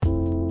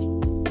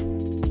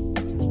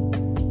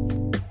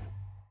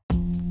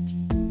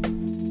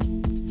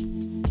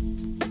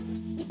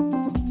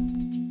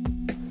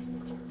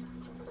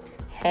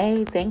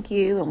Hey, thank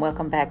you, and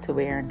welcome back to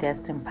Rare and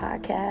Destined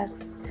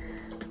Podcast.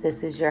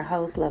 This is your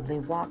host, Lovely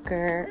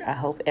Walker. I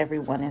hope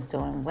everyone is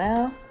doing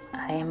well.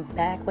 I am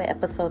back with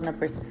episode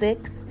number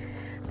 6.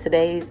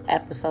 Today's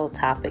episode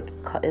topic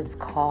is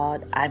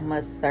called I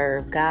Must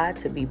Serve God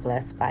to Be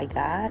Blessed by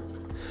God.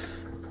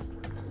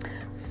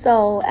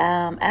 So,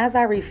 as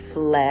I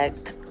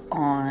reflect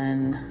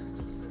on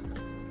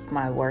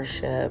my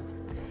worship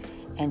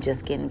and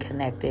just getting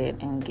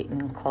connected and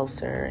getting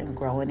closer and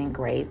growing in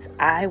grace,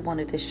 I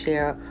wanted to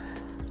share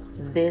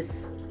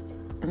this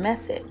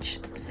message.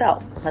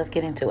 So let's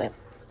get into it.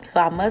 So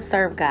I must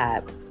serve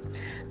God.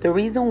 The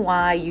reason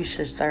why you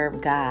should serve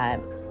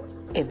God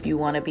if you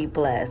want to be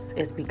blessed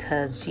is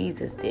because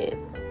Jesus did.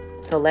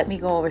 So let me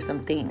go over some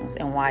things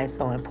and why it's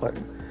so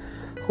important.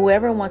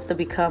 Whoever wants to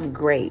become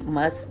great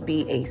must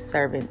be a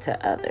servant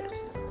to others.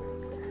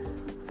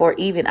 For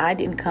even I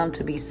didn't come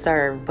to be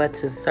served, but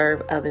to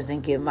serve others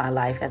and give my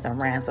life as a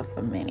ransom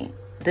for many.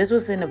 This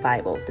was in the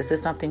Bible. This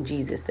is something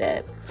Jesus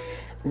said.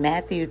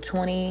 Matthew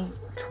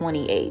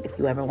 20:28, if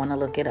you ever want to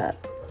look it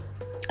up.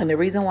 And the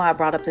reason why I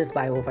brought up this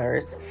Bible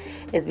verse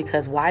is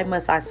because why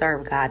must I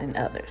serve God and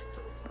others?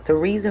 The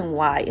reason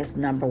why is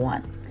number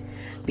 1,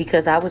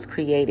 because I was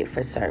created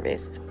for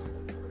service.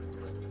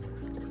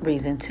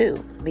 Reason 2,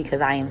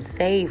 because I am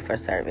saved for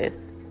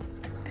service.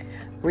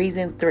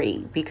 Reason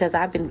 3, because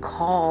I've been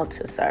called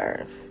to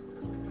serve.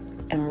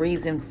 And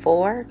reason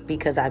 4,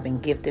 because I've been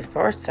gifted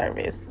for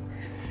service.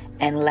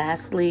 And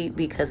lastly,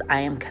 because I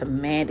am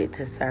commanded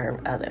to serve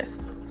others.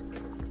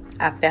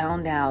 I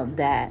found out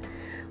that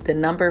the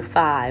number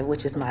 5,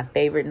 which is my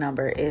favorite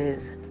number,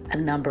 is a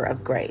number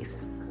of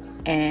grace.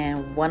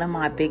 And one of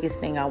my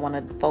biggest things I want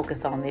to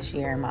focus on this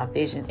year in my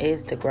vision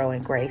is to grow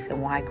in grace,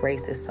 and why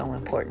grace is so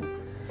important.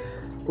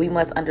 We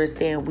must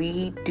understand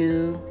we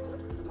do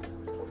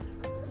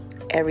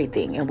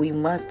everything, and we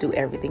must do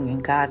everything in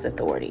God's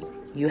authority.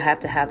 You have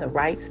to have the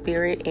right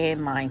spirit and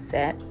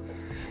mindset.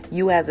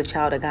 You as a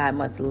child of God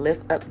must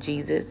lift up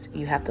Jesus.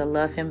 You have to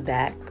love him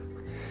back.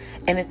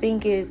 And the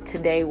thing is,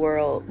 today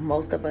world,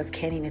 most of us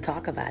can't even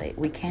talk about it.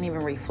 We can't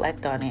even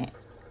reflect on it.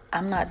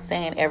 I'm not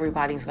saying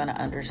everybody's going to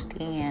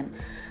understand,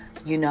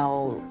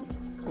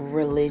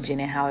 religion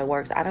and how it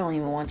works. I don't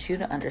even want you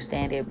to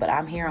understand it, but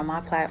I'm here on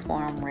my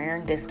platform, Rare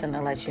and Destined,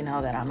 to let you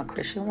know that I'm a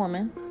Christian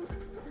woman.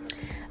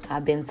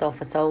 I've been so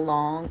for so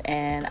long,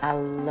 and I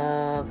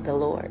love the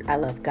Lord. I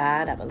love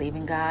God. I believe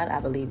in God.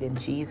 I believe in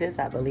Jesus.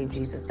 I believe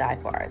Jesus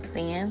died for our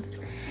sins.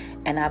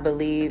 And I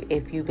believe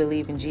if you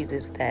believe in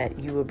Jesus that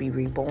you will be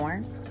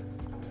reborn.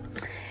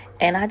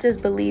 And I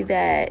just believe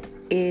that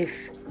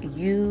if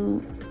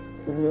you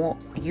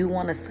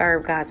want to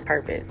serve God's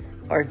purpose,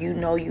 or you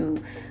know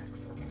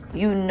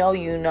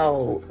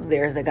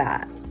there's a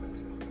God.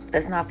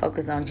 Let's not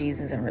focus on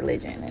Jesus and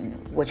religion and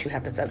what you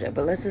have to subject,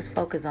 but let's just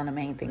focus on the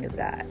main thing is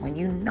God. When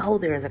you know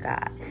there is a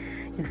God,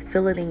 you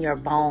feel it in your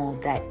bones,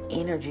 that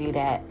energy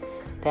that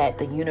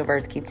the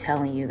universe keeps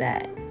telling you,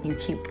 that you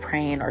keep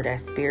praying, or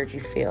that spirit you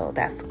feel,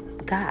 that's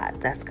God.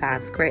 That's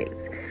God's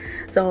grace.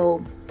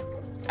 So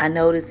I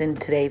notice in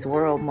today's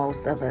world,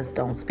 most of us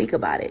don't speak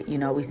about it.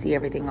 We see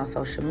everything on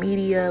social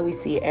media. We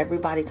see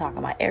everybody talking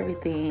about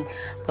everything.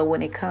 But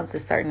when it comes to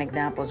certain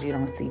examples, you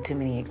don't see too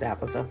many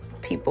examples of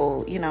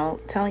people,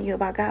 telling you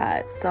about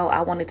God. So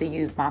I wanted to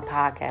use my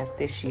podcast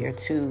this year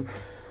to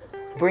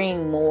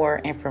bring more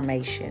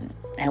information.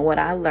 And what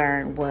I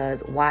learned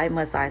was, why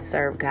must I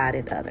serve God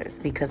and others?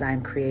 Because I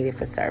am created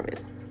for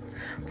service.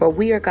 For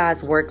we are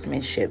God's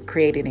workmanship,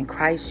 created in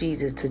Christ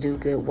Jesus to do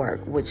good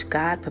work, which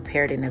God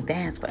prepared in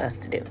advance for us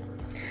to do.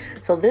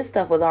 So this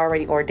stuff was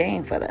already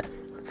ordained for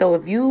us. So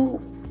if you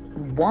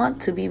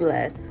want to be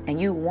blessed, and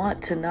you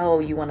want to know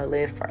you want to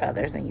live for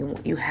others, and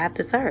you have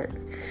to serve.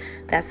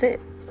 That's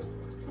it.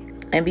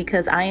 And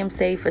because I am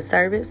saved for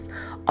service,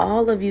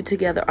 all of you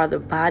together are the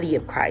body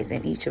of Christ,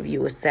 and each of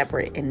you is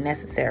separate and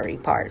necessary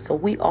parts. So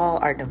we all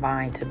are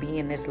divine to be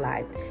in this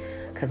life,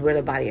 because we're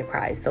the body of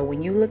Christ. So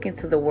when you look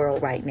into the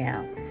world right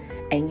now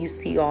and you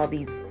see all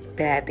these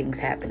bad things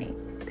happening,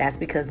 that's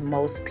because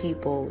most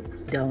people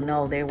don't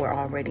know they were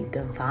already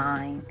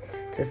divine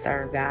to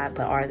serve God.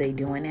 But are they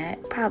doing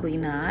that? Probably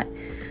not.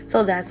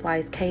 So that's why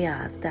it's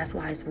chaos. That's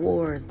why it's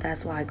wars.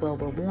 That's why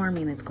global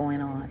warming is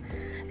going on.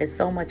 There's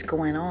so much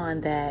going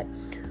on that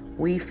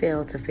we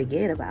fail to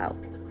forget about.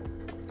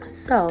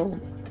 So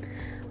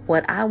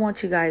what I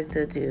want you guys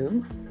to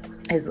do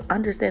is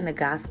understand the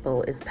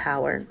gospel is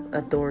power,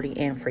 authority,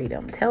 and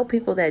freedom. Tell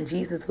people that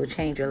Jesus will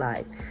change your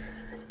life.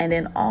 And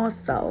then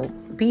also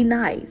be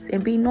nice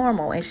and be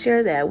normal and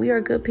share that we are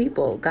good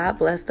people. God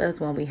blessed us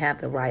when we have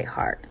the right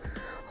heart.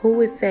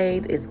 Who is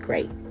saved is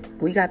great.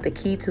 We got the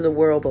key to the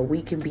world, but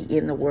we can be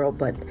in the world,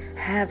 but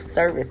have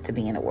service to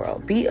be in the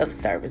world. Be of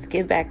service.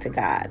 Give back to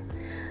God.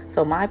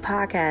 So my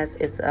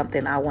podcast is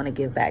something I want to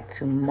give back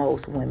to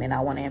most women. I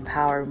want to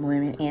empower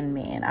women and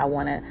men. I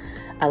want to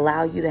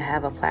allow you to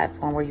have a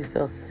platform where you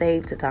feel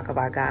safe to talk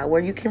about God,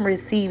 where you can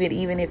receive it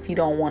even if you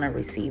don't want to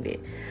receive it.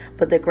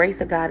 But the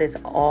grace of God is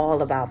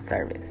all about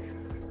service.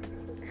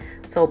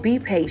 So be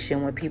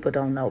patient when people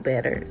don't know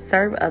better.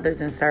 Serve others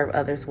and serve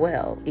others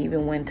well,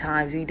 even when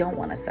times we don't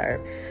want to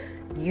serve.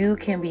 You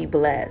can be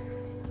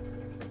blessed.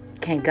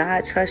 Can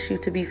God trust you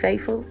to be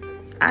faithful?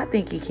 I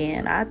think He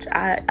can.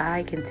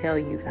 I can tell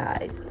you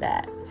guys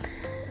that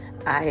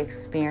I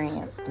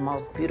experienced the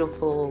most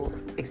beautiful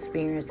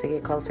experience to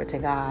get closer to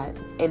God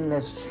in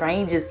the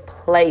strangest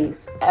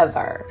place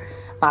ever.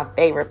 My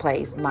favorite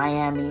place,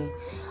 Miami.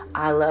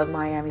 I love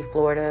Miami,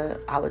 Florida.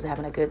 I was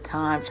having a good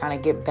time trying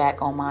to get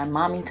back on my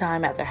mommy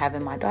time after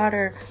having my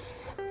daughter.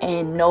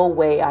 And no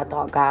way I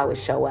thought God would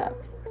show up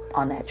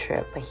on that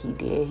trip, but He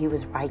did. He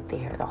was right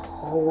there the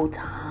whole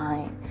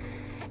time.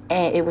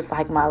 And it was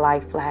like my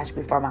life flashed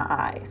before my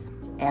eyes.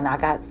 And I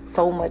got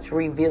so much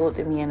revealed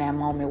to me in that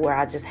moment where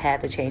I just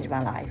had to change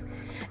my life.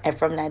 And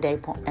from that day,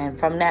 and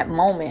from that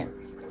moment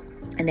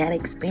and that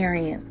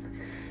experience,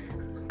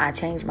 I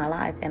changed my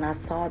life. And I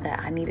saw that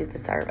I needed to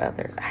serve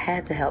others. I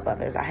had to help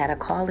others. I had a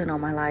calling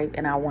on my life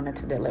and I wanted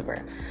to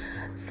deliver.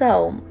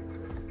 So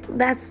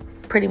that's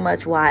pretty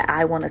much why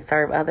I want to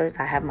serve others.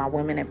 I have my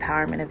women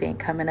empowerment event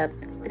coming up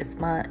this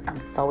month. I'm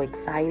so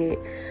excited.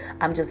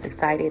 I'm just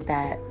excited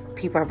that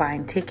people are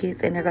buying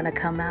tickets and they're going to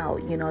come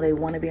out. You know, they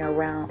want to be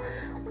around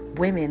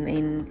women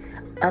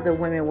and other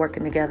women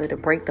working together to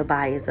break the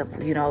bias of,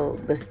 you know,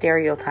 the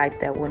stereotypes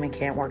that women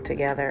can't work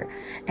together,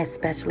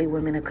 especially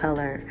women of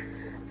color.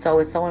 So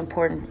it's so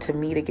important to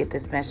me to get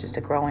this message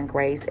to grow in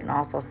grace, and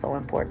also so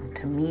important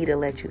to me to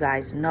let you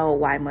guys know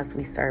why must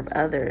we serve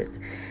others.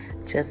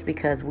 Just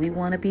because we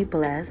want to be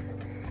blessed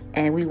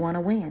and we want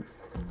to win.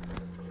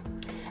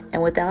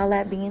 And with all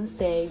that being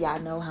said, y'all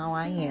know how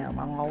I am.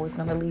 I'm always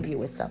going to leave you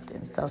with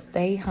something. So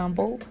stay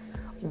humble,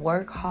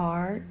 work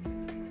hard,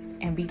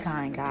 and be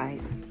kind,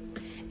 guys.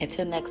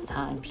 Until next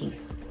time,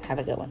 peace. Have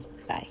a good one.